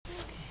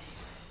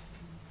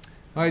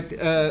All right.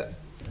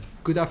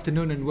 Good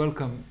afternoon and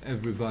welcome,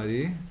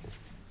 everybody.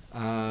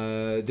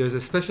 There's a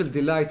special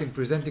delight in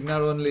presenting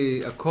not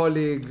only a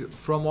colleague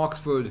from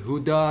Oxford who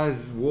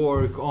does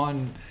work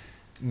on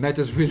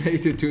matters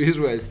related to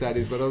Israel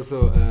studies, but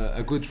also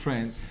a good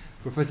friend,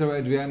 Professor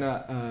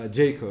Adriana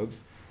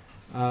Jacobs.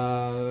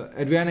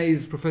 Adriana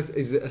is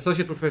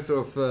Associate Professor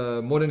of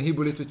Modern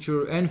Hebrew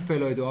Literature and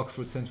Fellow at the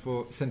Oxford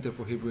Center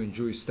for Hebrew and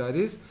Jewish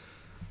Studies.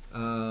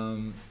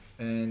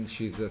 And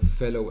she's a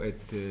fellow at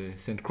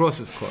St.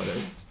 Cross's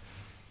College.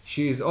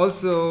 She is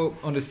also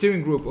on the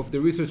steering group of the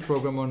research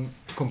program on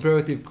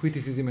comparative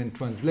criticism and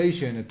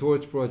translation, a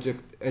Torch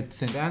project at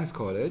St. Anne's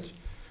College.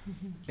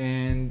 Mm-hmm.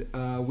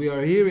 And we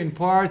are here in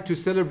part to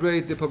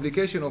celebrate the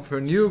publication of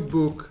her new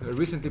book, a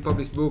recently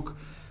published book,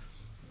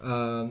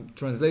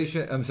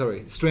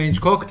 Strange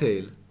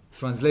Cocktail,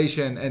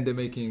 Translation and the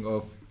Making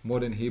of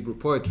Modern Hebrew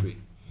Poetry.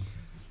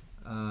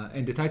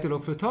 And the title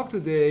of her talk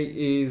today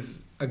is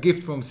A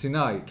Gift from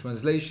Sinai,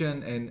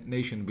 Translation and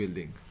Nation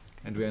Building.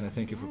 Adriana,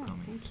 thank you for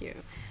coming. Thank you.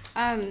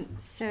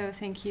 So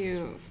thank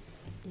you,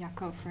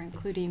 Yaakov, for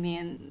including me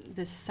in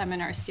this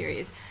seminar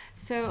series.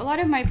 So a lot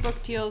of my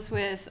book deals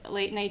with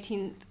late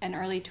 19th and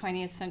early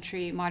 20th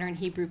century modern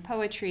Hebrew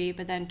poetry,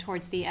 but then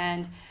towards the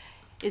end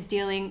is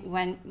dealing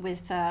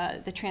with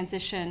the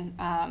transition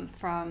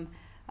from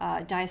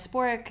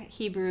diasporic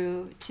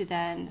Hebrew to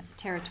then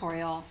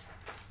territorial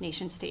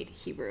nation-state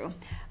Hebrew,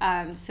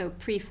 so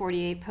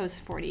pre-48,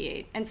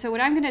 post-48. And so what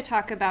I'm going to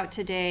talk about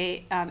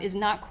today is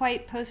not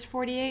quite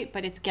post-48,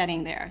 but it's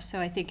getting there.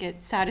 So I think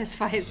it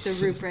satisfies the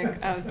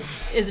rubric of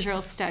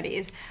Israel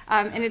studies.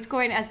 And it's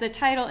going, as the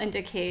title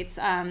indicates,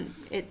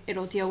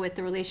 it'll deal with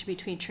the relation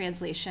between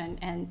translation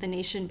and the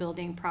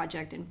nation-building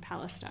project in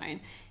Palestine,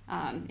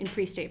 in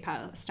pre-state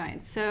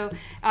Palestine. So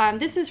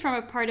this is from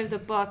a part of the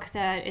book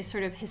that is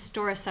sort of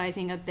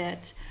historicizing a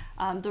bit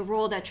the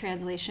role that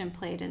translation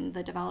played in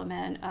the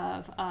development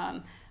of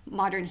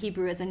modern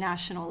Hebrew as a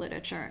national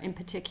literature in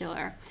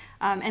particular,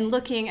 and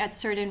looking at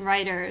certain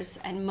writers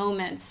and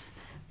moments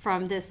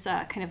from this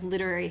kind of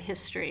literary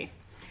history.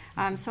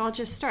 So I'll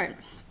just start.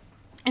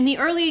 In the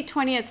early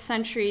 20th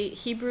century,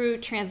 Hebrew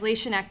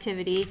translation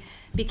activity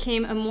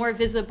became a more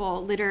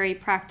visible literary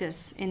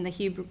practice in the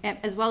Hebrew,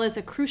 as well as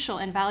a crucial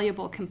and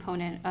valuable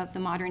component of the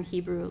modern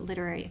Hebrew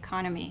literary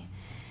economy.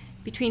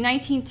 Between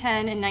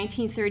 1910 and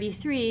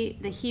 1933,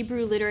 the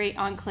Hebrew literary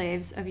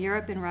enclaves of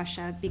Europe and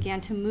Russia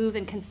began to move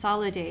and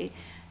consolidate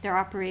their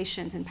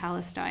operations in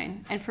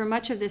Palestine. And for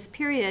much of this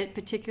period,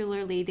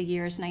 particularly the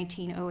years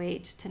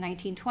 1908 to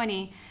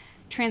 1920,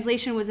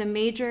 translation was a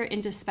major,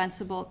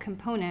 indispensable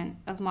component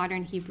of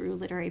modern Hebrew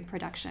literary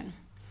production.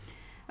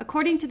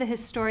 According to the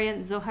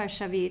historian Zohar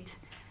Shavit,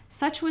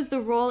 such was the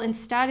role and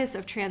status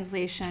of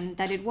translation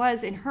that it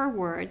was, in her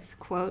words,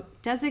 quote,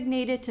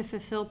 designated to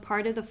fulfill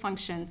part of the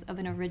functions of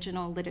an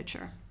original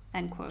literature,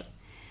 end quote.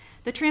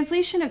 The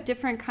translation of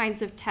different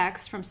kinds of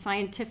texts from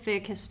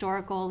scientific,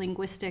 historical,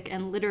 linguistic,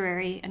 and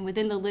literary, and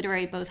within the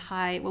literary both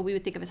high, what we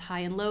would think of as high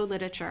and low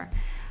literature,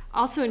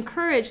 also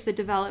encouraged the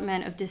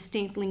development of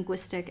distinct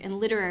linguistic and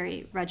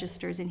literary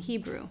registers in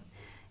Hebrew.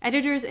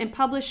 Editors and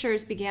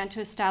publishers began to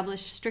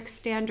establish strict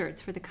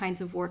standards for the kinds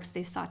of works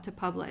they sought to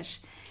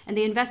publish, and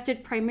they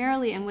invested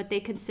primarily in what they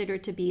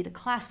considered to be the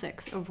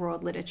classics of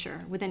world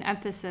literature, with an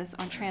emphasis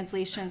on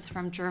translations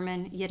from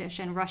German, Yiddish,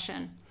 and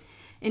Russian,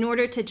 in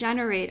order to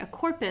generate a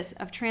corpus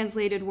of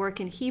translated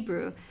work in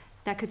Hebrew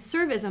that could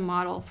serve as a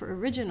model for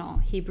original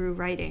Hebrew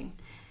writing,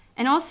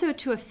 and also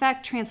to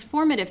effect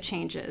transformative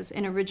changes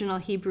in original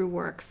Hebrew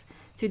works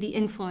through the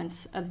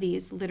influence of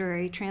these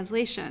literary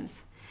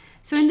translations.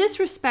 So in this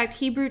respect,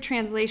 Hebrew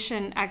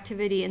translation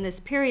activity in this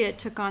period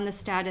took on the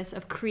status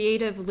of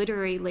creative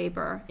literary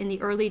labor in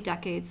the early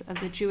decades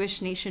of the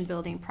Jewish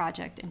nation-building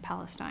project in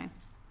Palestine.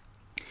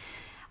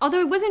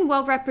 Although it wasn't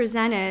well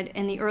represented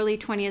in the early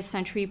 20th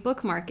century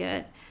book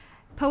market,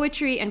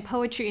 poetry and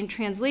poetry in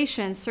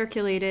translation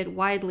circulated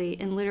widely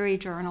in literary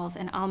journals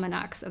and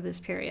almanacs of this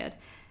period,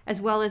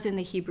 as well as in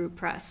the Hebrew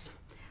press,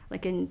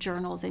 like in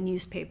journals and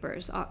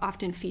newspapers,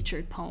 often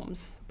featured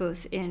poems,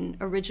 both in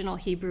original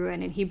Hebrew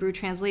and in Hebrew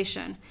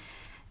translation.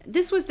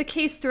 This was the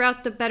case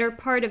throughout the better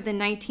part of the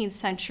 19th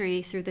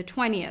century through the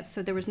 20th,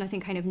 so there was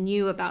nothing kind of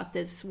new about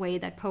this way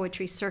that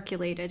poetry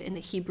circulated in the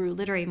Hebrew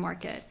literary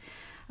market.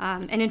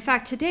 And in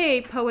fact,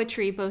 today,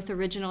 poetry, both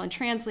original and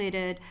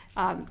translated,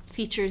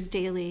 features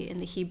daily in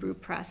the Hebrew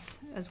press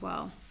as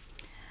well.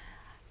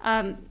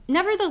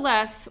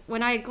 Nevertheless,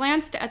 when I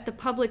glanced at the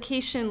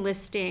publication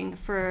listing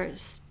for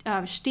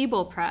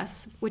Stiebel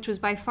Press, which was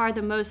by far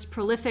the most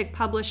prolific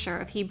publisher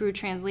of Hebrew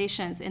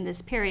translations in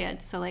this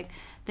period, so like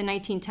the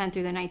 1910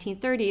 through the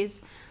 1930s,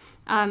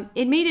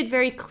 it made it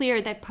very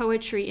clear that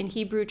poetry in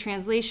Hebrew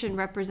translation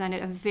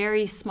represented a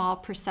very small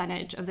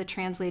percentage of the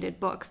translated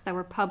books that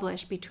were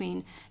published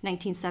between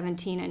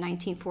 1917 and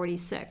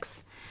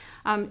 1946.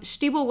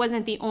 Stiebel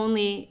wasn't the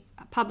only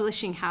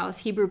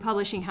Hebrew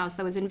publishing house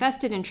that was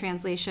invested in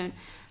translation,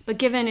 but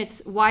given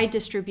its wide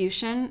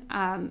distribution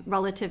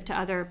relative to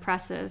other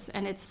presses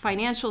and its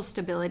financial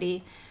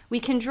stability, we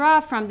can draw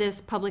from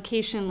this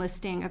publication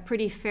listing a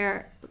pretty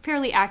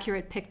fairly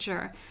accurate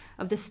picture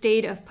of the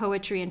state of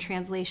poetry and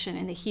translation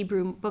in the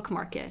Hebrew book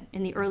market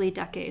in the early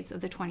decades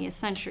of the 20th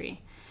century.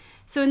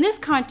 So in this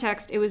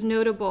context, it was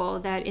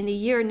notable that in the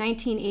year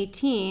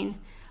 1918,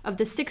 of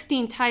the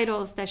 16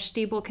 titles that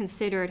Shtibel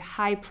considered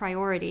high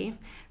priority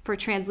for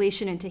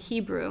translation into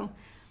Hebrew,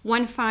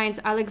 one finds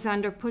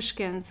Alexander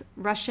Pushkin's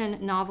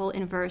Russian novel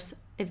in verse,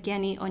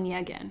 Evgeny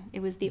Onegin.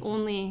 It was the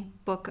only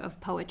book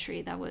of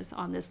poetry that was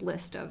on this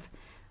list of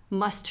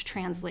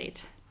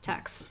must-translate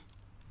texts.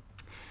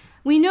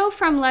 We know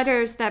from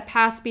letters that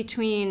passed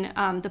between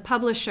the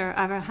publisher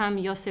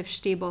Avraham Yosef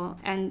Shtibel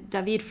and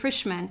David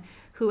Frischman,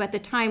 who at the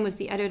time was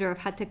the editor of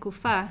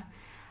Hatekufa,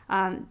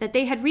 that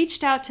they had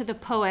reached out to the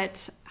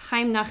poet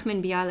Chaim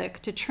Nachman Bialik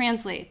to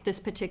translate this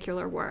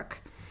particular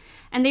work.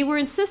 And they were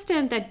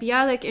insistent that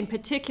Bialik in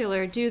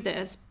particular do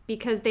this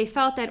because they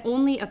felt that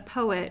only a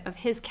poet of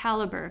his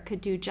caliber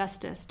could do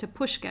justice to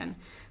Pushkin,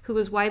 who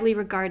was widely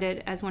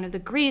regarded as one of the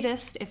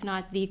greatest, if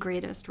not the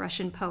greatest,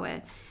 Russian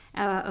poet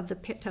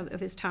of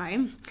his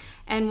time,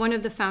 and one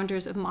of the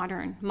founders of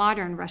modern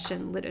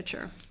Russian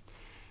literature.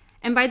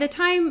 And by the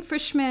time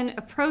Frischman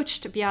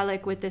approached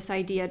Bialik with this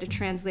idea to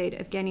translate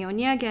Evgeny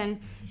Onegin,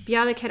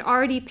 Bialik had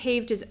already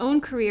paved his own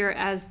career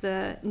as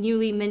the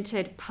newly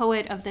minted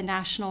poet of the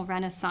national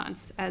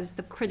renaissance, as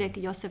the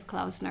critic Josef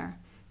Klausner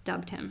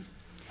dubbed him.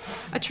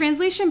 A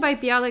translation by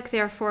Bialik,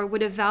 therefore,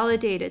 would have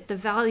validated the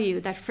value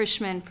that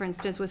Frischman, for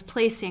instance, was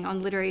placing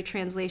on literary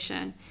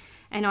translation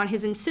and on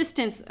his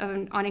insistence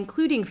on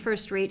including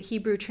first-rate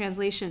Hebrew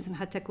translations in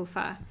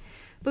Hatekufa.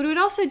 But it would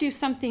also do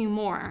something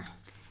more.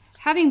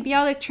 Having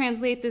Bialik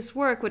translate this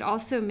work would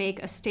also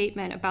make a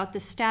statement about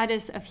the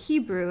status of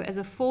Hebrew as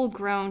a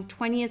full-grown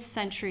 20th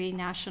century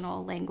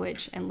national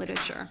language and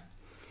literature.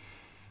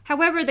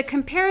 However, the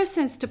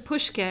comparisons to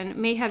Pushkin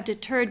may have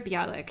deterred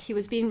Bialik. He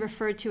was being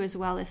referred to as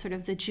well as sort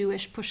of the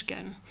Jewish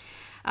Pushkin.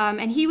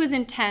 And he was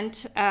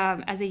intent,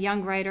 as a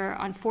young writer,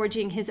 on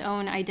forging his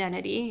own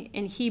identity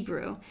in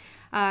Hebrew.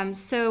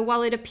 So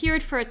while it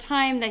appeared for a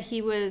time that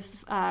he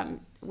was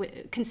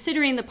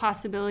considering the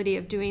possibility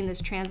of doing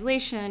this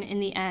translation, in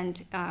the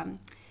end,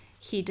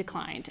 he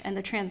declined. And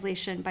the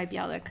translation by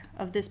Bialik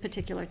of this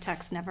particular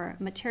text never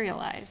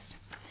materialized.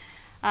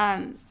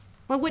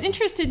 But what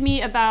interested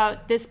me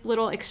about this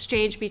little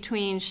exchange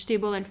between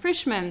Shtibel and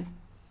Frischman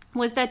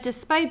was that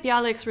despite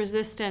Bialik's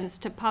resistance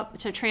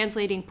to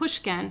translating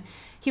Pushkin,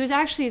 he was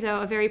actually,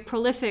 though, a very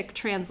prolific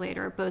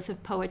translator, both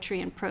of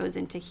poetry and prose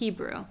into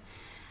Hebrew.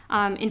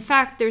 In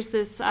fact, there's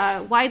this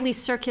widely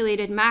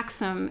circulated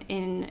maxim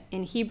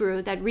in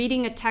Hebrew that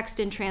reading a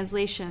text in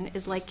translation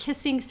is like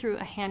kissing through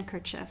a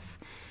handkerchief.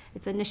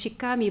 It's a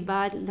neshika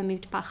mibad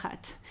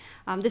lemitpachat.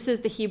 This is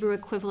the Hebrew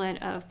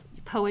equivalent of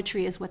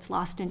poetry is what's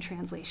lost in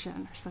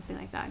translation, or something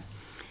like that.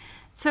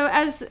 So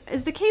as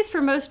is the case for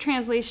most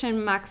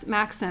translation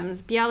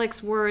maxims,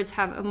 Bialik's words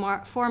have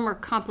a far more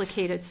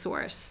complicated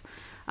source.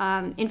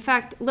 In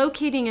fact,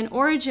 locating an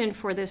origin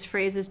for this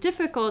phrase is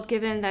difficult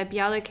given that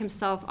Bialik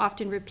himself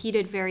often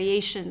repeated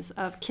variations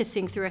of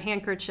kissing through a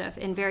handkerchief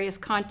in various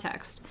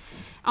contexts,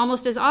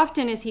 almost as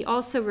often as he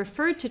also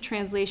referred to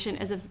translation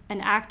as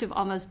an act of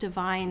almost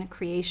divine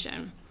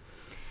creation.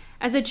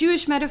 As a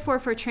Jewish metaphor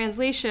for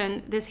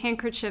translation, this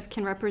handkerchief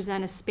can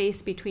represent a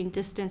space between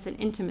distance and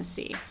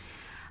intimacy.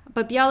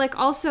 But Bialik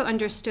also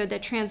understood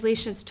that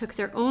translations took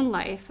their own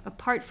life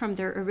apart from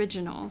their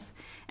originals.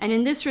 And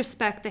in this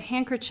respect, the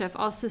handkerchief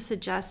also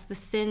suggests the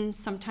thin,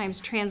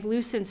 sometimes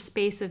translucent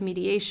space of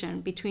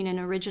mediation between an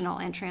original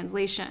and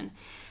translation.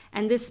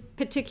 And this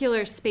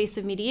particular space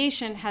of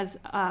mediation has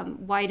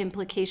wide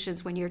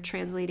implications when you're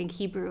translating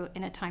Hebrew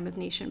in a time of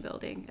nation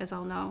building, as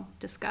I'll now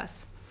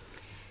discuss.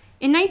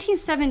 In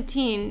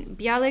 1917,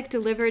 Bialik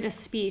delivered a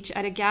speech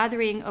at a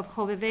gathering of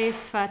Hovevei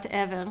Sfat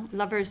Evel,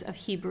 lovers of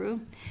Hebrew,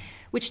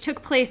 which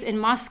took place in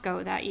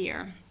Moscow that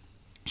year,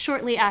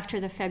 shortly after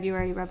the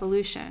February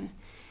Revolution.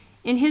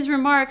 In his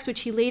remarks,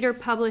 which he later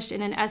published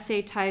in an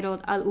essay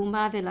titled Al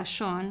Umma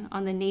Velashon,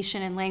 on the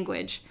nation and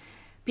language,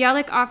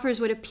 Bialik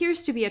offers what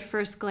appears to be at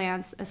first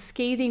glance a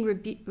scathing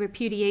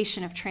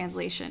repudiation of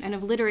translation, and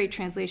of literary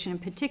translation in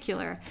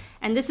particular.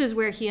 And this is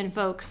where he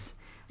invokes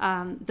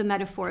the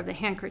metaphor of the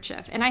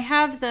handkerchief. And I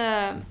have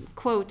the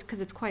quote,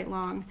 because it's quite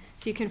long,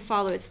 so you can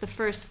follow. It's the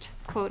first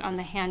quote on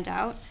the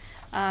handout,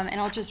 and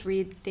I'll just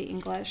read the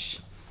English.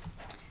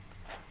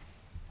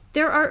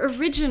 There are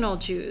original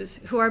Jews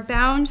who are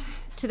bound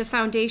to the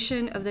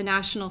foundation of the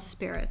national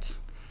spirit,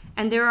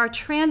 and there are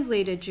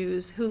translated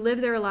Jews who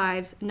live their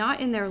lives not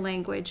in their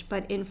language,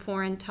 but in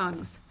foreign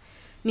tongues.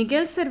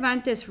 Miguel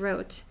Cervantes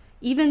wrote,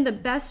 "Even the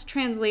best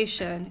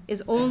translation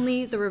is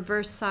only the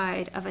reverse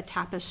side of a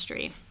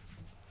tapestry."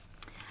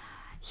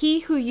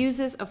 He who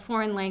uses a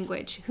foreign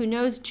language, who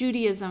knows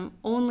Judaism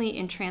only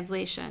in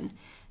translation,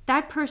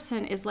 that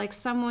person is like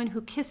someone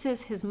who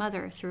kisses his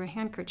mother through a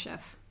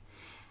handkerchief.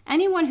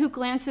 Anyone who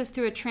glances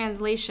through a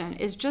translation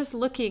is just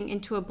looking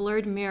into a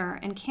blurred mirror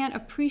and can't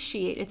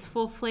appreciate its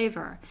full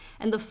flavor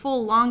and the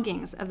full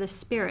longings of the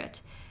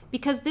spirit,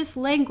 because this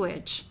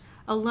language,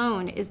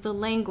 alone is the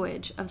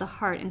language of the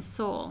heart and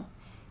soul.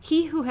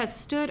 He who has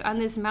stood on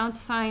this Mount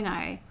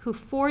Sinai, who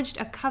forged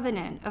a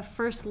covenant of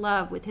first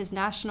love with his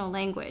national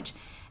language,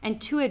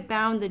 and to it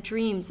bound the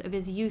dreams of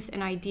his youth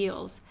and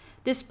ideals,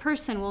 this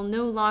person will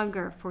no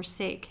longer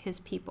forsake his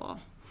people.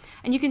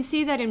 And you can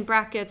see that in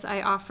brackets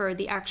I offer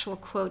the actual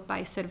quote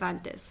by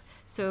Cervantes.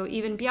 So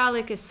even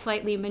Bialik is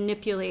slightly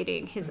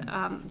manipulating his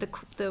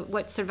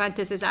what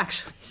Cervantes is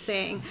actually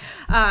saying.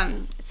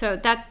 So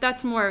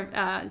that's more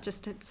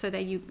so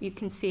that you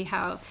can see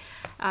how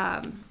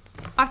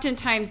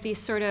oftentimes these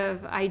sort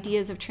of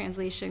ideas of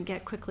translation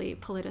get quickly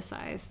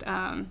politicized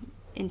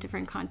in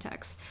different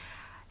contexts.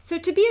 So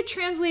to be a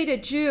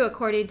translated Jew,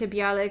 according to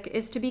Bialik,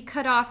 is to be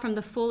cut off from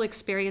the full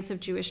experience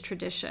of Jewish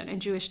tradition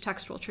and Jewish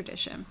textual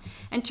tradition.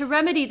 And to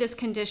remedy this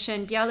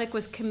condition, Bialik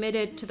was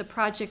committed to the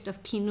project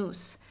of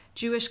Kinus,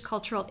 Jewish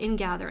cultural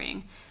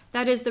ingathering.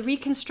 That is, the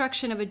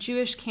reconstruction of a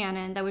Jewish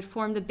canon that would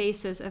form the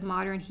basis of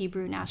modern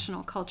Hebrew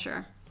national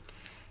culture.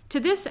 To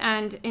this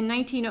end,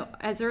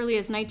 as early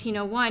as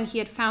 1901, he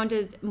had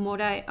founded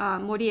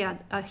Moria,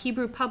 a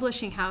Hebrew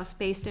publishing house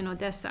based in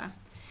Odessa.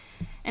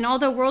 And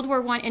although World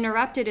War I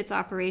interrupted its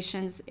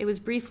operations, it was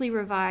briefly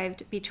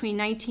revived between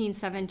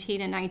 1917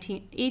 and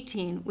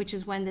 1918, which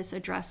is when this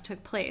address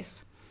took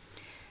place.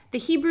 The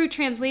Hebrew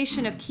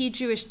translation of key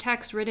Jewish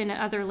texts written in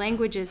other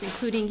languages,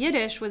 including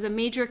Yiddish, was a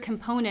major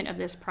component of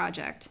this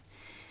project.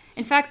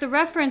 In fact, the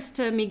reference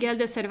to Miguel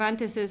de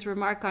Cervantes'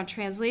 remark on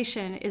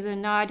translation is a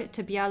nod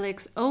to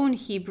Bialik's own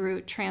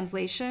Hebrew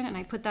translation, and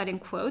I put that in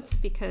quotes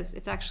because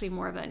it's actually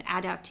more of an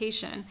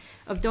adaptation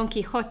of Don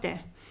Quixote.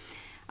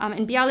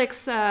 And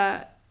Bialik's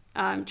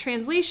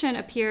translation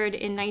appeared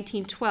in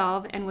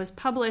 1912 and was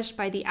published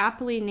by the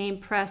aptly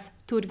named press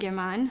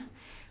Turgeman,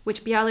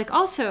 which Bialik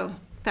also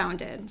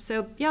founded.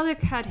 So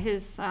Bialik had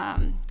his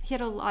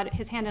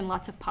hand in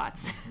lots of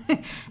pots: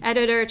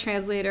 editor,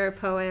 translator,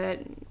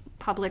 poet,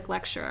 public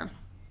lecturer.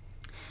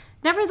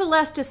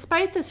 Nevertheless,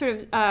 despite the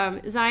sort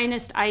of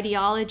Zionist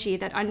ideology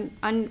that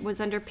was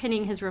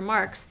underpinning his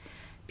remarks,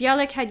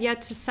 Bialik had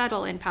yet to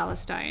settle in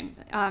Palestine.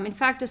 In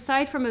fact,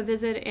 aside from a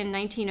visit in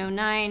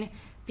 1909,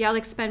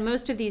 Bialik spent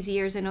most of these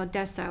years in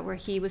Odessa, where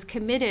he was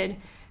committed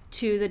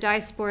to the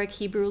diasporic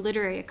Hebrew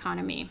literary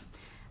economy,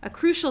 a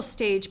crucial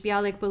stage,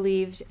 Bialik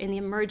believed, in the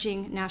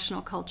emerging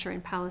national culture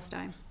in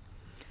Palestine.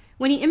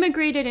 When he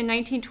immigrated in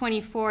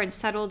 1924 and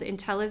settled in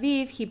Tel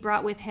Aviv, he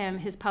brought with him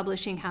his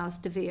publishing house,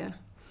 De Vere.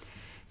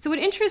 So what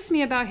interests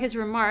me about his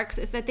remarks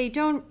is that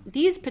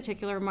these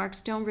particular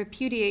remarks don't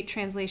repudiate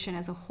translation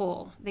as a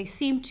whole. They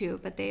seem to,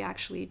 but they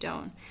actually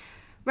don't.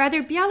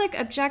 Rather, Bialik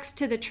objects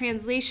to the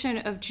translation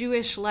of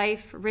Jewish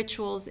life,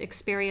 rituals,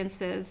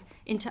 experiences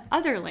into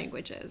other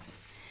languages.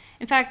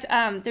 In fact,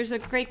 there's a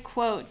great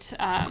quote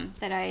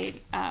that I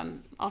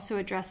also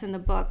address in the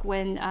book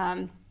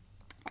when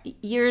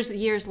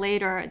years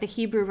later, the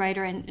Hebrew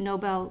writer and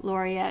Nobel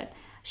laureate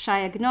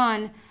Shai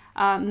Agnon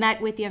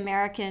met with the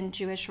American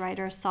Jewish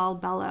writer Saul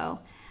Bellow.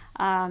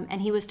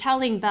 And he was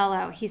telling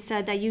Bellow, he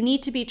said that you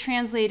need to be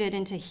translated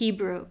into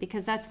Hebrew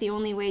because that's the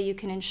only way you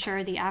can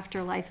ensure the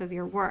afterlife of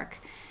your work.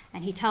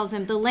 And he tells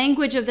him, the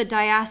language of the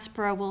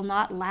diaspora will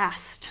not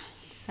last.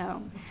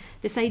 So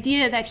this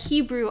idea that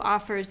Hebrew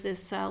offers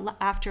this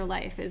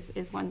afterlife is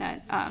one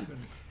that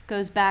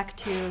goes back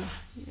to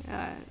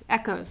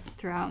echoes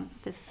throughout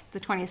the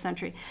 20th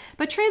century.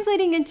 But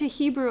translating into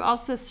Hebrew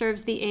also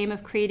serves the aim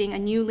of creating a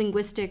new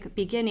linguistic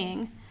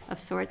beginning of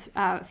sorts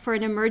for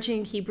an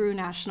emerging Hebrew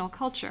national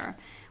culture,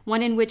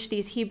 one in which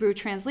these Hebrew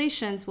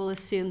translations will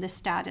assume the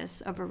status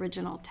of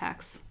original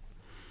texts.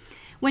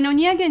 When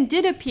Onegin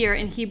did appear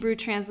in Hebrew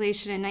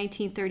translation in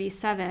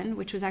 1937,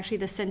 which was actually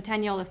the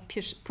centennial of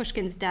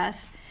Pushkin's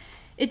death,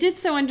 it did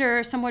so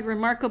under somewhat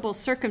remarkable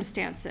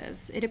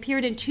circumstances. It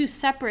appeared in two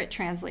separate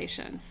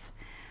translations.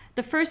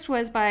 The first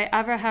was by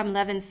Avraham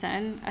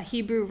Levinson, a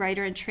Hebrew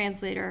writer and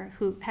translator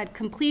who had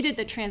completed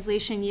the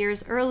translation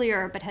years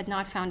earlier but had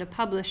not found a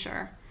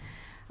publisher.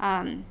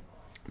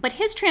 But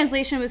his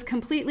translation was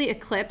completely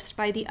eclipsed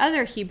by the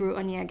other Hebrew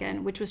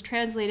Onegin, which was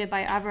translated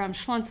by Avram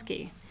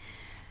Shlonsky.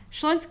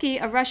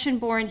 Shlonsky, a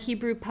Russian-born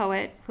Hebrew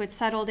poet who had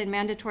settled in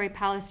Mandatory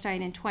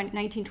Palestine in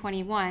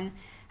 1921,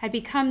 had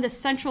become the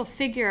central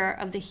figure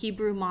of the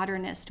Hebrew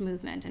modernist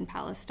movement in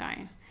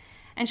Palestine.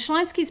 And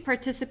Shlonsky's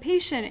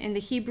participation in the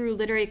Hebrew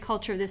literary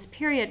culture of this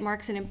period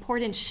marks an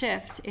important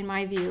shift, in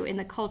my view, in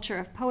the culture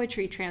of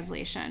poetry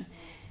translation,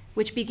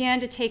 which began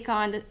to take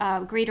on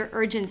greater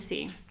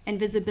urgency and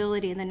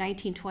visibility in the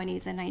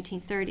 1920s and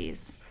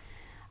 1930s.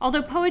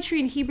 Although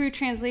poetry in Hebrew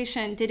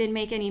translation didn't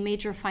make any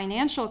major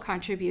financial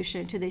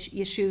contribution to the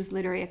Yeshuv's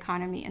literary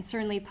economy, and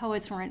certainly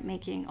poets weren't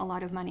making a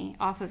lot of money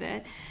off of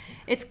it,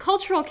 its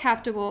cultural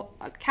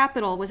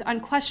capital was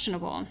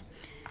unquestionable.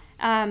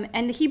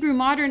 And the Hebrew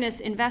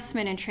modernist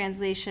investment in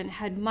translation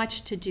had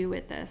much to do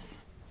with this.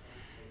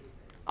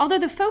 Although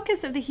the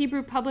focus of the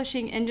Hebrew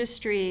publishing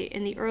industry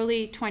in the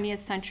early 20th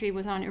century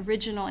was on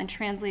original and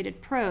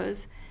translated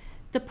prose,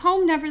 the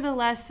poem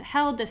nevertheless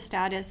held the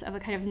status of a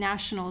kind of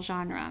national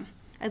genre,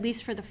 at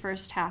least for the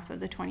first half of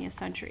the 20th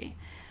century.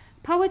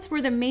 Poets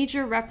were the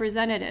major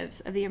representatives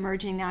of the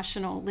emerging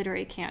national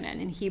literary canon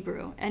in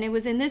Hebrew, and it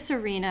was in this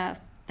arena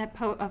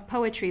of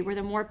poetry where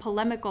the more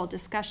polemical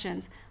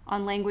discussions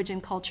on language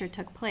and culture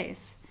took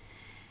place.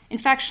 In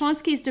fact,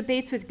 Shlonsky's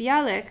debates with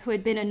Bialik, who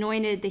had been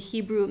anointed the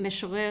Hebrew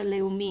Meshorer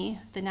Leumi,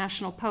 the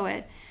national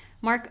poet,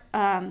 mark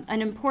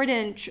an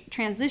important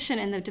transition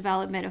in the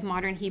development of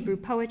modern Hebrew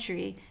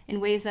poetry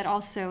in ways that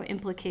also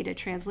implicated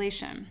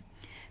translation.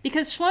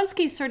 Because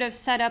Shlonsky sort of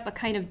set up a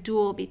kind of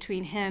duel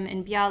between him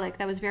and Bialik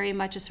that was very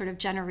much a sort of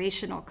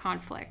generational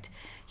conflict.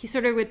 He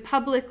sort of would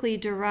publicly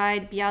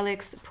deride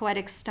Bialik's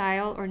poetic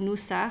style, or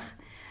nusach,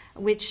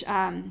 which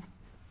and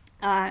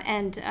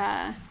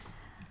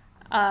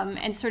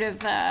sort of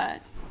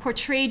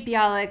portrayed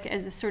Bialik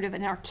as a sort of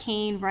an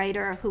arcane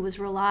writer who was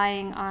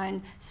relying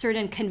on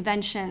certain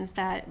conventions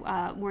that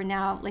were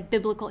now, like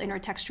biblical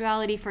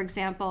intertextuality, for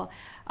example,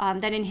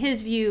 that in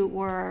his view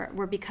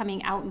were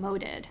becoming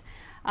outmoded,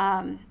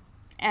 and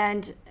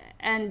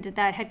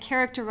that had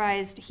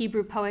characterized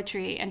Hebrew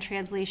poetry and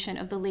translation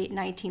of the late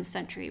 19th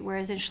century,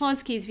 whereas in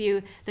Shlonsky's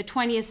view, the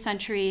 20th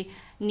century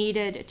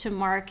needed to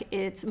mark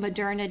its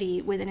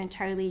modernity with an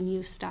entirely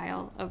new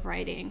style of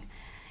writing.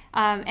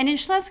 And in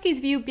Shlonsky's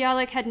view,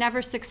 Bialik had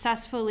never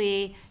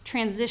successfully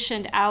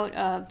transitioned out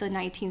of the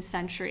 19th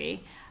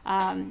century,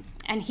 and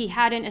he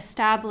hadn't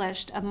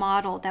established a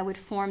model that would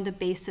form the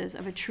basis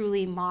of a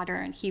truly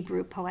modern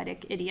Hebrew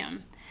poetic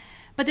idiom.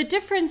 But the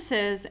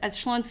differences, as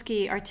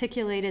Shlonsky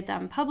articulated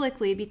them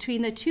publicly,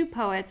 between the two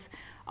poets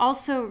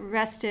also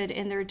rested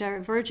in their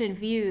divergent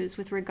views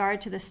with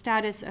regard to the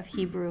status of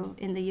Hebrew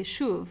in the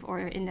Yeshuv, or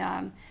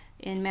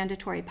in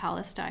Mandatory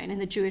Palestine, in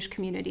the Jewish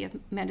community of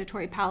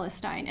Mandatory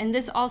Palestine. And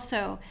this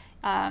also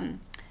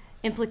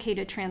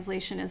implicated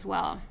translation as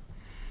well.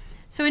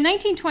 So in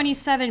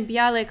 1927,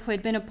 Bialik, who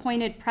had been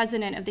appointed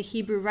president of the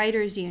Hebrew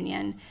Writers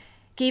Union,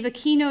 gave a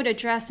keynote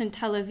address in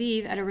Tel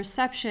Aviv at a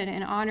reception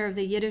in honor of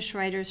the Yiddish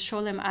writers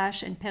Sholem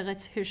Asch and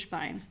Peretz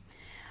Hirschbein.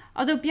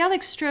 Although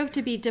Bialik strove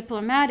to be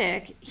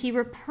diplomatic, he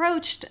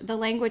reproached the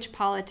language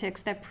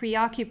politics that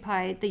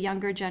preoccupied the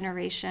younger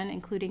generation,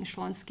 including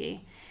Shlonsky,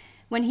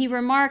 when he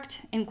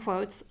remarked, in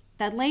quotes,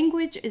 that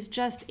language is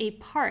just a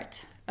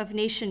part of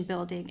nation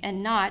building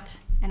and not,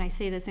 and I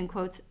say this in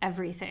quotes,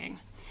 everything.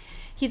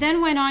 He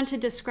then went on to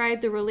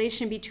describe the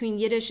relation between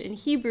Yiddish and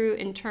Hebrew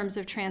in terms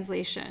of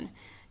translation,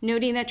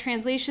 noting that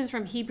translations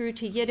from Hebrew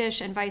to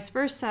Yiddish and vice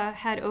versa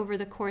had over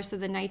the course of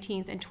the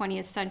 19th and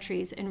 20th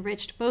centuries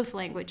enriched both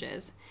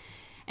languages.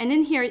 And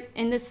in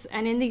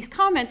these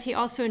comments, he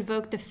also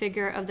invoked the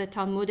figure of the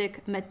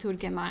Talmudic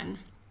meturgeman,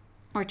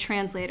 or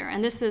translator.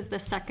 And this is the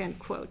second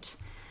quote,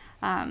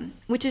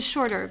 which is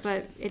shorter,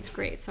 but it's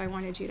great, so I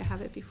wanted you to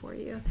have it before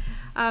you.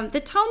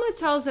 The Talmud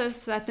tells us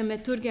that the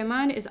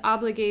meturgeman is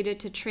obligated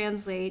to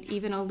translate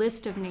even a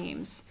list of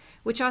names,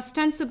 which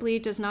ostensibly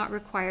does not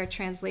require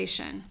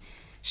translation.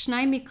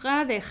 Shnai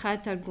mikra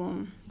ve'echad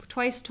targum,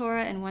 twice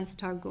Torah and once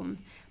Targum.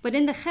 But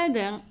in the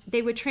Cheder,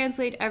 they would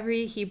translate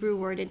every Hebrew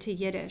word into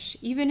Yiddish,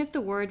 even if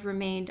the word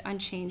remained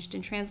unchanged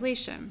in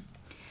translation.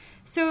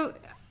 So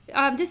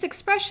this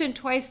expression,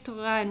 twice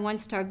Torah and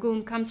once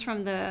Targum, comes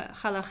from the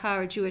Halakha,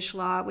 or Jewish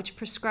law, which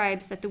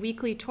prescribes that the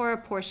weekly Torah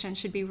portion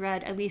should be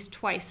read at least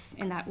twice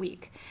in that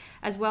week,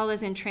 as well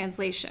as in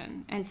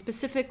translation, and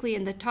specifically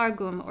in the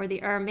Targum, or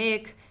the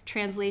Aramaic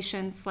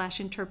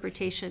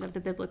translation/interpretation of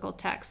the biblical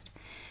text.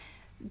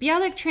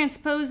 Bialik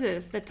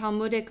transposes the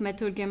Talmudic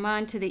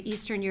meturgeman to the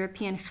Eastern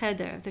European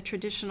Cheder, the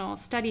traditional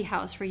study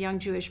house for young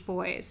Jewish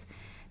boys,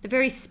 the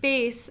very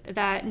space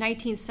that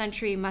 19th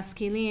century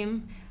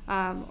maskilim,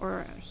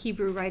 or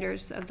Hebrew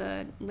writers of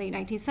the late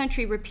 19th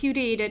century,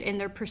 repudiated in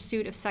their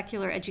pursuit of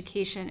secular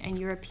education and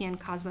European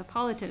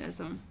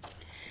cosmopolitanism.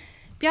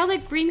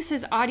 Bialik brings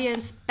his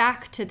audience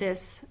back to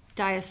this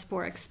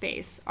diasporic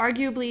space,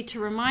 arguably to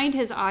remind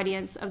his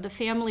audience of the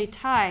family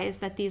ties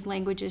that these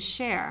languages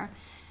share,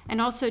 and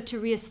also to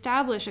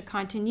reestablish a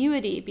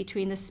continuity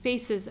between the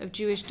spaces of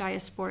Jewish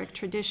diasporic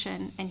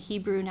tradition and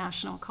Hebrew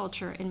national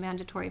culture in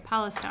Mandatory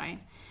Palestine.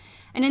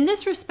 And in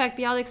this respect,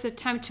 Bialik's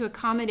attempt to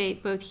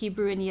accommodate both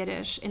Hebrew and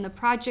Yiddish in the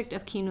project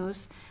of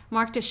Kinus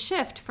marked a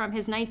shift from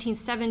his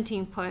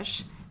 1917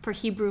 push for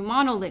Hebrew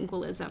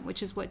monolingualism,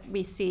 which is what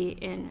we see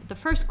in the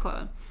first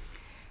quote.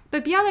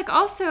 But Bialik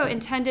also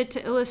intended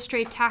to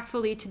illustrate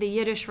tactfully to the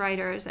Yiddish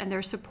writers and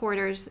their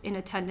supporters in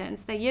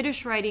attendance that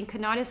Yiddish writing could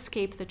not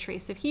escape the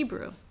trace of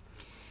Hebrew.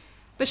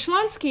 But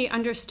Shlonsky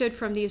understood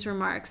from these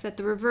remarks that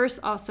the reverse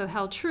also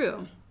held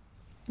true,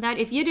 that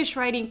if Yiddish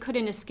writing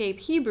couldn't escape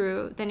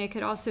Hebrew, then it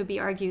could also be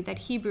argued that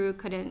Hebrew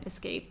couldn't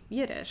escape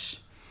Yiddish.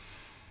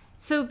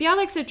 So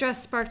Bialik's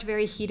address sparked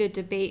very heated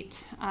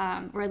debate,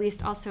 or at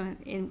least also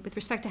with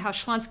respect to how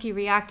Shlonsky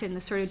reacted in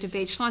the sort of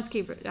debate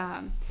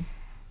Shlonsky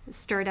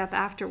stirred up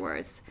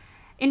afterwards.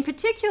 In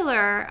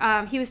particular,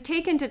 he was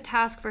taken to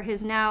task for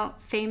his now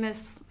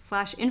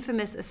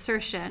famous/infamous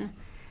assertion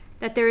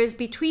that there is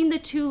between the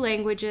two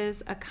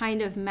languages a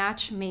kind of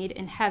match made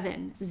in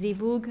heaven,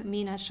 zivug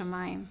min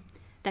hashamayim,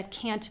 that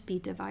can't be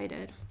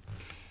divided.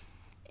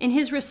 In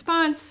his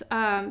response,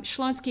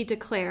 Shlonsky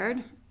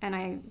declared,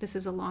 this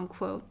is a long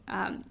quote,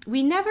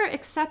 we never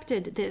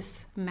accepted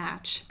this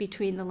match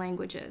between the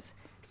languages,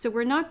 so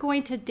we're not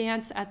going to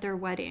dance at their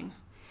wedding.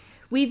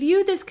 We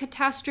view this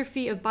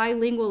catastrophe of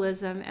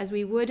bilingualism as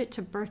we would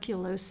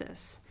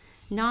tuberculosis,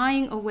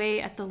 gnawing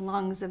away at the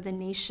lungs of the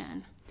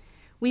nation.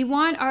 We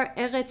want our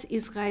Eretz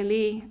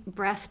Israeli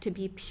breath to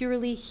be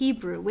purely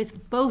Hebrew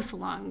with both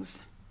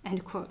lungs,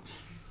 end quote.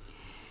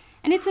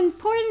 And it's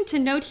important to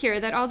note here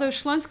that although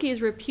Shlonsky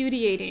is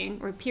repudiating,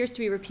 or appears to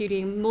be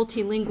repudiating,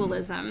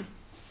 multilingualism,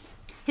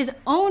 his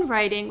own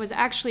writing was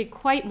actually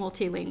quite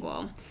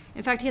multilingual.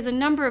 In fact, he has a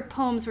number of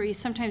poems where he's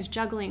sometimes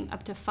juggling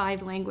up to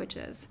 5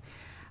 languages.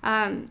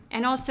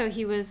 And also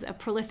he was a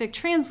prolific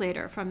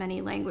translator from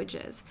many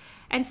languages.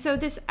 And so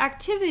this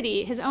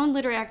activity, his own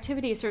literary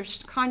activity, sort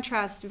of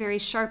contrasts very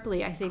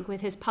sharply, I think,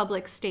 with his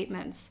public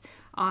statements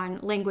on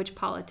language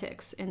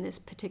politics in this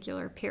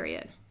particular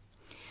period.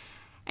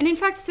 And in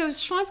fact, so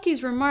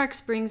Shlonsky's remarks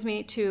brings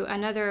me to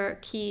another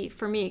key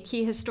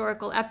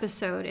historical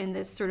episode in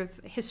this sort of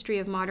history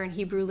of modern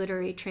Hebrew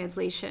literary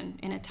translation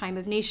in a time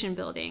of nation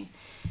building.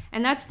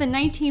 And that's the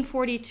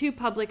 1942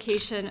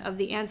 publication of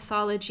the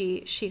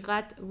anthology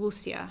Shirat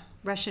Russia,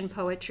 Russian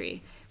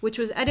Poetry, which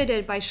was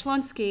edited by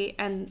Shlonsky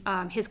and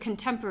his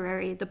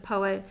contemporary, the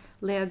poet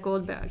Leah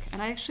Goldberg.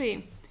 And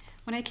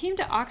when I came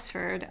to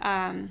Oxford,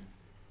 my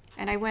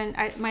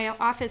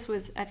office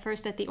was at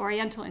first at the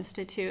Oriental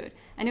Institute,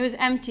 and it was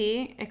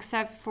empty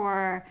except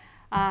for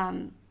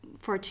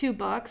 2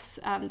 books.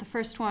 The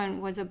first one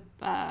was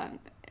I'm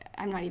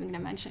not even going to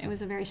mention it. It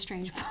was a very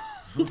strange book.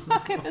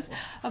 It was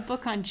a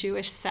book on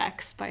Jewish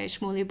sex by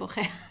Shmuley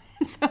Bocher.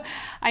 So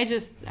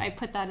I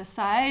put that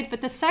aside.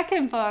 But the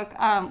second book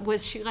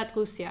was Shirat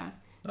Russia.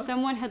 Oh.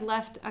 Someone had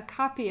left a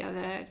copy of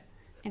it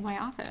in my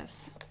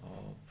office.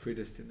 Oh,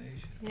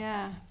 predestination.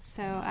 Yeah.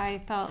 So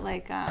I felt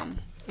like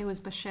it was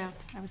bashert.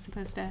 I was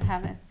supposed to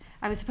have it.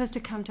 I was supposed to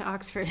come to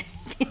Oxford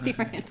and be the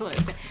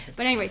Orientalist.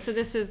 But anyway, so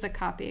this is the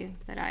copy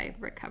that I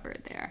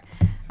recovered there.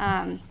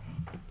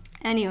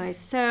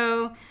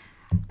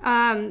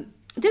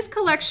 This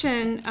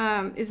collection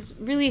is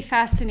really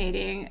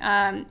fascinating.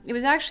 It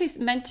was actually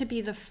meant to be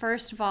the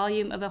first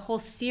volume of a whole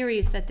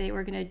series that they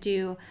were going to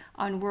do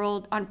on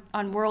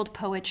world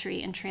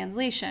poetry and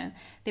translation.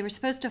 They were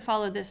supposed to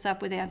follow this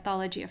up with an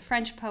anthology of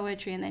French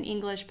poetry and then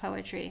English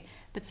poetry,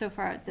 but so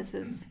far this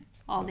is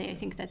all I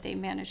think that they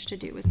managed to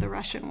do was the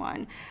Russian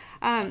one.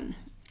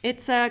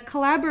 It's a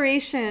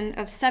collaboration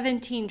of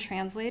 17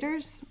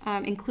 translators,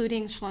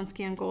 including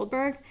Shlonsky and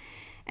Goldberg.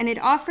 And it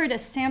offered a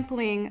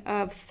sampling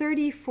of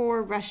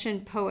 34 Russian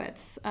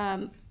poets.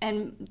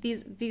 And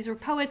these were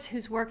poets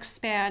whose work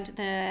spanned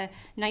the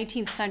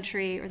 19th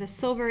century or the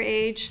Silver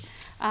Age,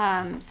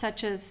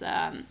 such as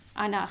Anna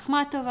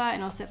Akhmatova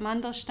and Osip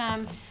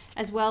Mandelstam,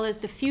 as well as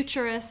the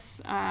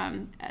futurists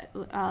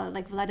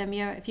like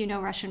Vladimir. If you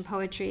know Russian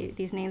poetry,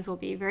 these names will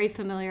be very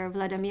familiar.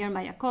 Vladimir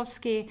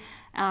Mayakovsky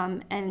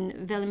and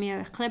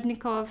Velimir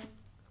Khlebnikov,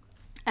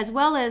 as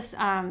well as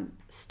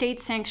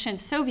state-sanctioned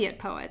Soviet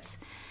poets.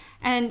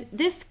 And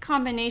this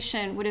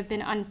combination would have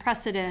been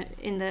unprecedented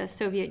in the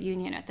Soviet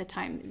Union at the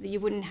time. You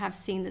wouldn't have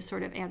seen this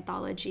sort of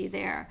anthology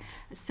there.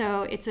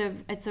 So it's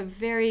a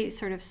very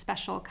sort of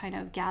special kind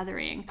of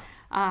gathering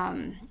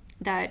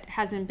that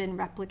hasn't been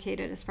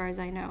replicated, as far as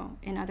I know,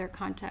 in other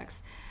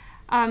contexts.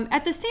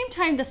 At the same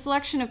time, the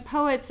selection of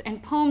poets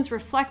and poems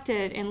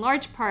reflected, in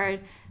large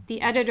part,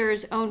 the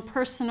editor's own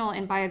personal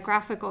and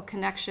biographical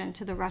connection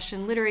to the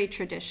Russian literary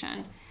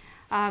tradition.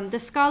 The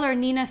scholar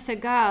Nina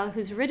Segal,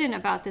 who's written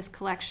about this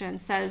collection,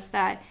 says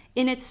that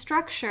in its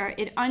structure,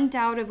 it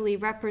undoubtedly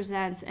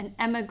represents an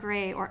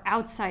émigré or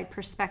outside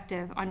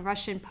perspective on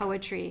Russian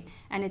poetry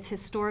and its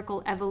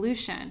historical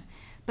evolution,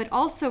 but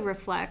also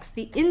reflects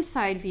the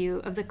inside view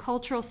of the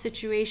cultural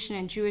situation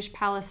in Jewish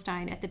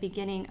Palestine at the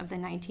beginning of the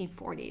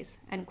 1940s,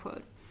 end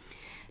quote.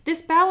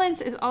 This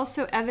balance is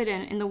also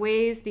evident in the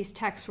ways these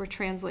texts were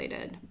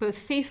translated, both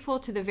faithful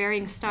to the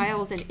varying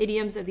styles and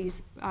idioms of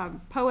these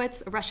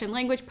poets, Russian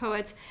language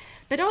poets,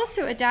 but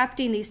also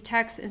adapting these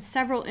texts in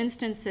several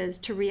instances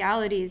to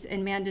realities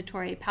in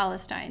Mandatory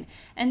Palestine.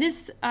 And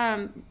this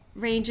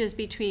ranges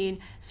between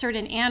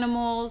certain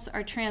animals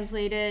are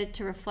translated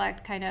to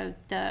reflect kind of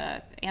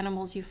the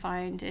animals you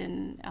find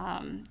in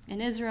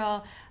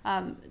Israel.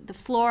 The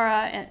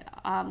flora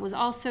was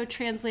also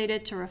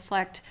translated to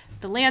reflect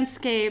the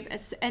landscape,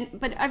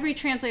 but every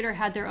translator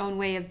had their own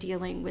way of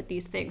dealing with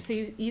these things. So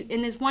you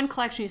in this one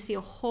collection, you see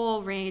a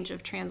whole range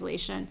of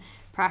translation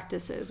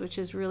practices, which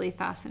is really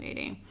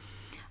fascinating.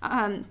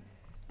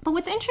 But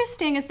what's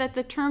interesting is that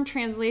the term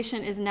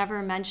translation is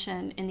never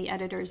mentioned in the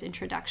editor's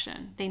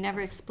introduction. They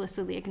never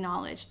explicitly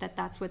acknowledge that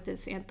that's what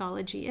this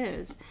anthology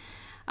is.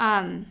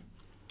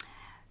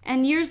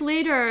 And years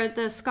later,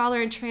 the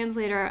scholar and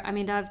translator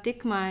Amidav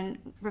Dickman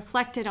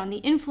reflected on the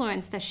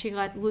influence that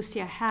Shirat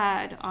Russia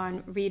had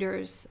on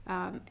readers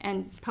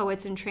and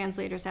poets and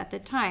translators at the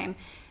time,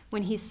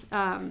 when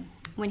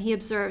he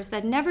observes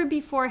that never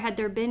before had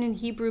there been in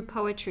Hebrew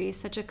poetry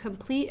such a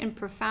complete and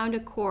profound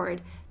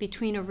accord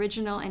between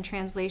original and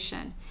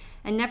translation.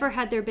 and never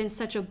had there been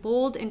such a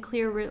bold and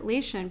clear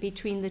relation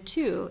between the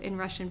two in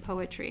Russian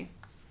poetry.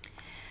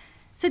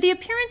 So the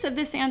appearance of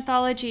this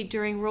anthology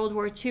during World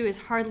War II is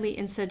hardly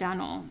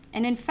incidental.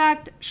 And in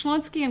fact,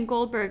 Shlonsky and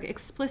Goldberg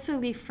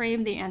explicitly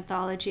framed the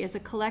anthology as a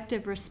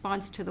collective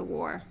response to the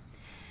war.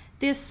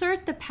 They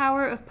assert the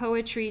power of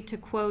poetry to,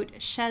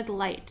 quote, shed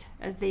light,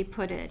 as they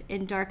put it,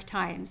 in dark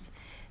times,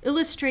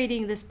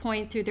 illustrating this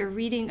point through their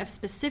reading of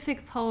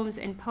specific poems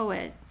and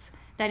poets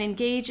that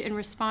engage and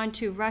respond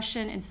to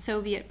Russian and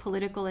Soviet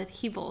political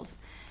upheavals,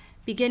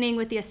 beginning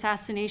with the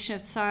assassination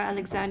of Tsar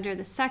Alexander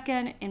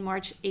II in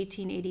March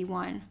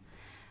 1881.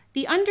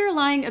 The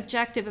underlying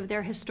objective of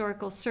their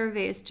historical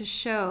survey is to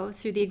show,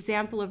 through the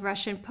example of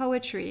Russian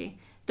poetry,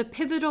 the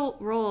pivotal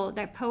role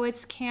that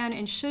poets can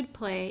and should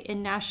play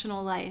in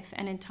national life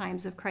and in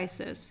times of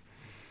crisis.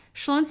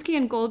 Shlonsky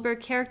and Goldberg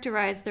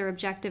characterized their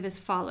objective as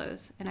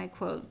follows, and I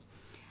quote,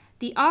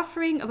 "The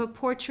offering of a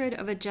portrait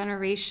of a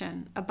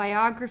generation, a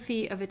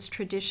biography of its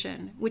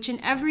tradition, which in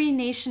every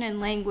nation and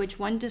language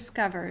one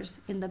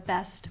discovers in the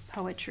best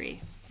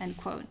poetry," end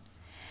quote.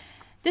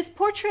 This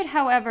portrait,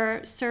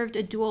 however, served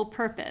a dual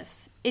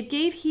purpose. It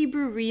gave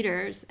Hebrew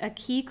readers a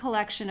key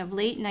collection of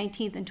late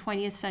 19th and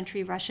 20th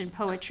century Russian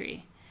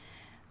poetry.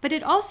 But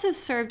it also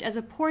served as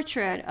a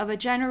portrait of a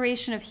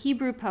generation of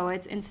Hebrew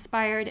poets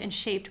inspired and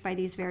shaped by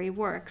these very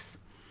works.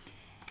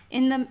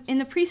 In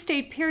the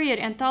pre-state period,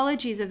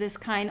 anthologies of this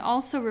kind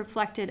also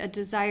reflected a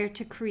desire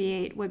to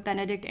create what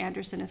Benedict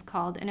Anderson has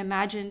called an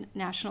imagined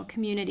national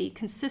community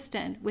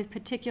consistent with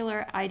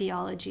particular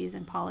ideologies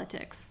and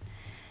politics.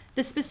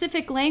 The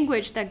specific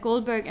language that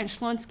Goldberg and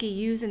Shlonsky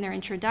use in their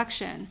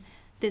introduction,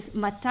 this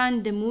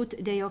matan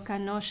demut de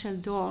yokano shel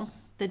dor,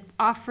 the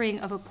offering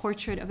of a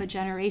portrait of a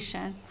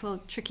generation, it's a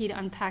little tricky to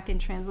unpack in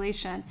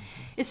translation,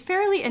 is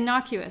fairly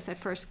innocuous at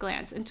first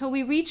glance until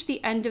we reach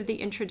the end of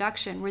the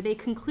introduction where they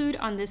conclude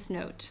on this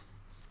note,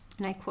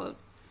 and I quote,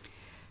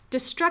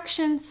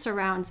 "Destruction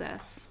surrounds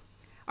us.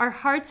 Our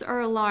hearts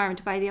are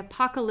alarmed by the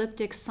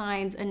apocalyptic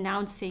signs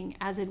announcing,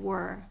 as it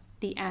were,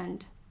 the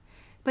end.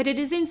 But it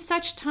is in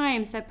such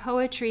times that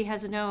poetry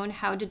has known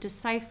how to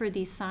decipher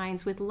these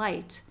signs with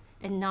light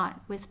and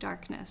not with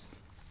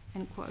darkness,"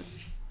 end quote.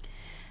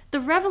 The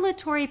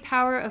revelatory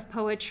power of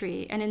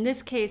poetry, and in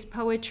this case,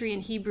 poetry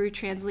in Hebrew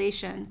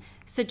translation,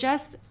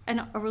 suggests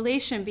a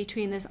relation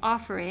between this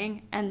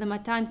offering and the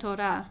Matan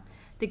Torah,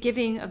 the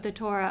giving of the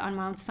Torah on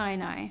Mount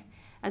Sinai,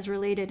 as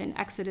related in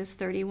Exodus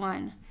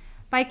 31.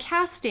 By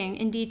casting,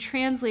 indeed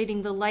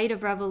translating the light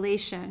of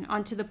revelation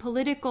onto the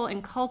political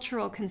and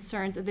cultural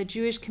concerns of the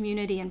Jewish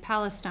community in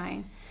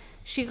Palestine,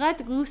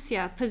 Shirat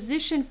Russia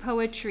positioned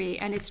poetry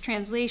and its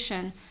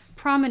translation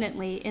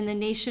prominently in the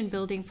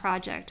nation-building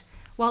project,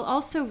 while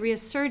also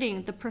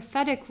reasserting the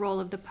prophetic role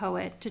of the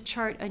poet to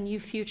chart a new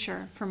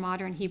future for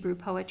modern Hebrew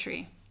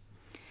poetry.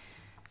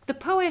 The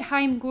poet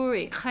Chaim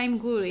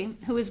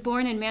Guri, who was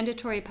born in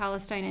Mandatory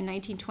Palestine in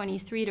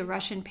 1923 to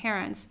Russian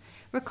parents,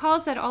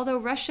 recalls that although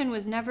Russian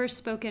was never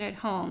spoken at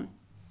home,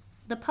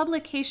 the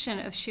publication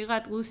of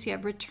Shirat Russia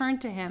returned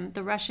to him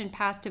the Russian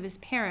past of his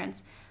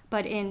parents,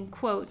 but in,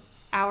 quote,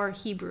 our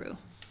Hebrew.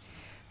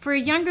 For a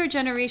younger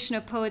generation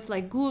of poets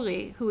like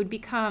Guri, who would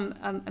become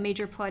a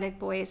major poetic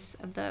voice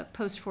of the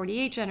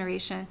post-48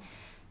 generation,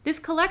 this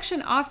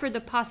collection offered the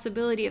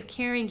possibility of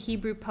carrying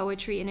Hebrew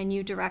poetry in a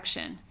new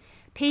direction,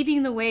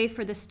 paving the way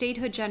for the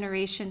statehood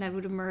generation that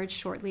would emerge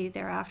shortly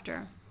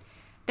thereafter.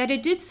 That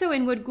it did so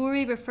in what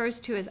Guri refers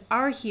to as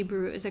our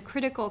Hebrew is a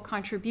critical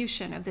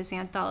contribution of this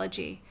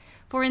anthology,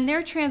 for in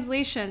their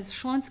translations,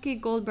 Shlonsky,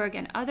 Goldberg,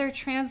 and other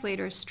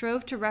translators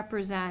strove to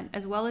represent,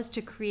 as well as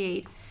to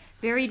create,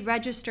 varied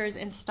registers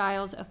and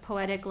styles of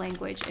poetic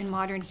language in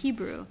modern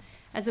Hebrew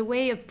as a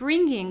way of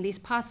bringing these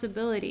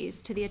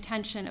possibilities to the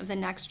attention of the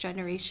next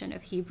generation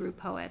of Hebrew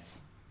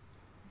poets.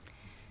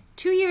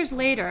 2 years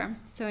later,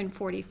 so in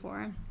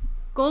 1944,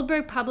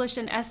 Goldberg published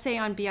an essay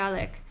on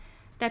Bialik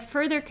that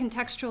further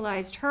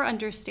contextualized her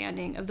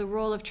understanding of the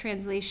role of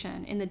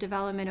translation in the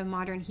development of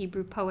modern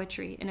Hebrew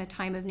poetry in a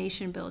time of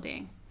nation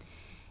building.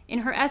 In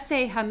her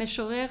essay,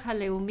 HaMeshorer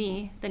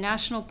HaLeumi, the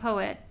National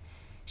Poet,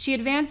 she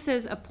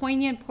advances a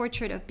poignant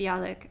portrait of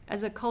Bialik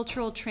as a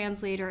cultural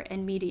translator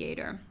and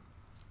mediator,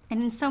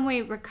 and in some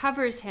way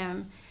recovers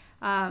him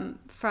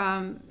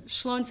from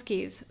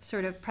Shlonsky's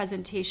sort of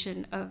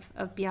presentation of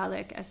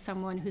Bialik as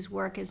someone whose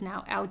work is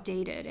now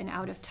outdated and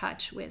out of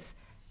touch with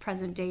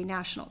present-day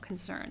national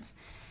concerns.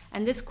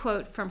 And this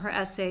quote from her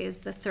essay is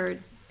the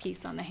third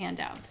piece on the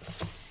handout.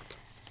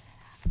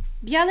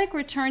 Bialik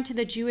returned to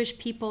the Jewish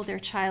people their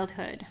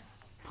childhood.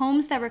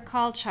 Poems that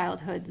recall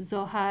childhood,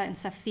 Zohar and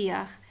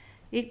Safiach,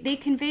 they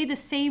convey the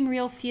same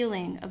real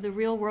feeling of the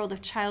real world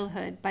of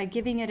childhood by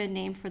giving it a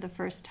name for the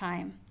first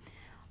time.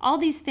 All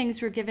these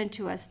things were given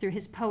to us through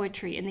his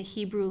poetry in the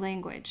Hebrew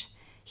language.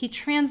 He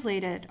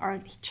translated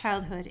our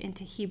childhood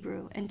into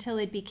Hebrew until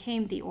it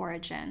became the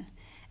origin.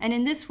 And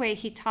in this way,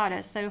 he taught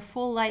us that a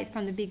full life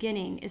from the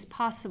beginning is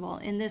possible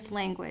in this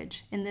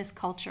language, in this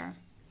culture.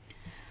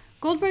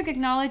 Goldberg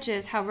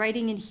acknowledges how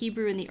writing in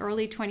Hebrew in the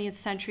early 20th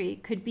century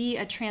could be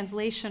a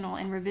translational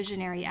and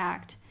revisionary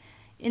act.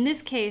 in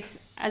this case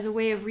as a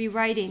way of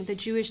rewriting the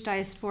Jewish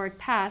diasporic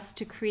past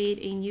to create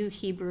a new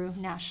Hebrew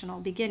national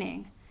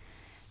beginning.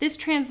 This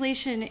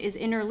translation is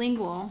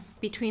interlingual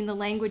between the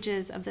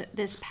languages of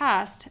this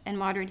past and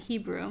modern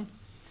Hebrew,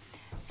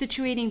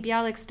 situating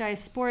Bialik's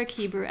diasporic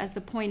Hebrew as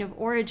the point of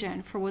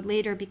origin for what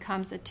later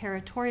becomes a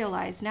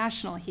territorialized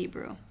national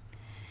Hebrew.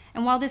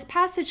 And while this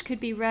passage could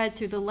be read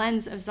through the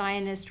lens of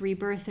Zionist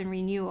rebirth and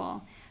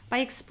renewal, by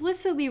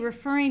explicitly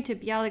referring to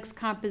Bialik's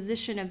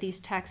composition of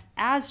these texts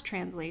as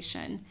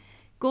translation,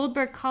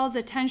 Goldberg calls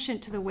attention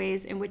to the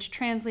ways in which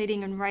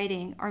translating and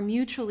writing are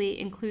mutually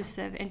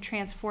inclusive and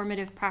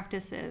transformative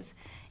practices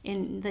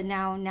in the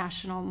now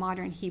national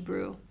modern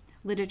Hebrew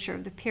literature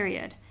of the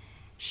period.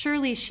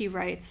 Surely, she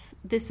writes,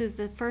 this is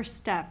the first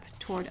step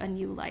toward a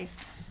new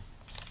life.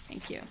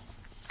 Thank you.